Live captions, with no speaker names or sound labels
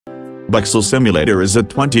Bakso Simulator is a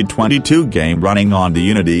 2022 game running on the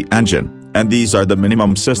Unity engine, and these are the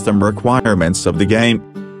minimum system requirements of the game.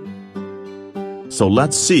 So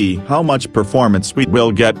let's see how much performance we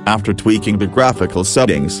will get after tweaking the graphical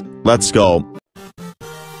settings. Let's go.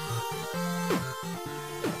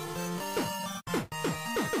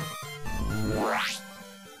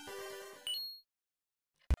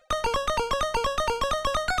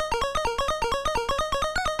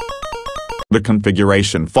 The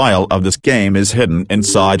configuration file of this game is hidden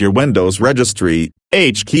inside your Windows registry,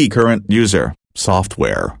 H-key current user,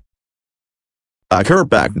 software.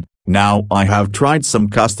 Now I have tried some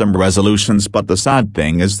custom resolutions, but the sad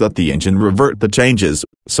thing is that the engine revert the changes,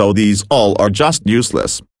 so these all are just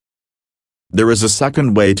useless. There is a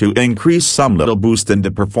second way to increase some little boost in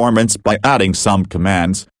the performance by adding some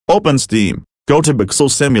commands. Open Steam, go to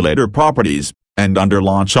Bakso Simulator Properties, and under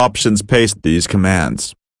Launch Options paste these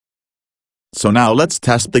commands. So now let's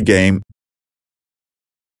test the game.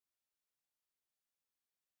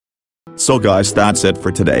 So guys, that's it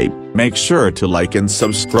for today. Make sure to like and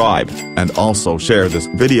subscribe, and also share this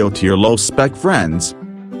video to your low-spec friends,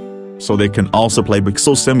 so they can also play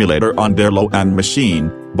Bakso Simulator on their low-end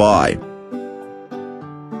machine. Bye.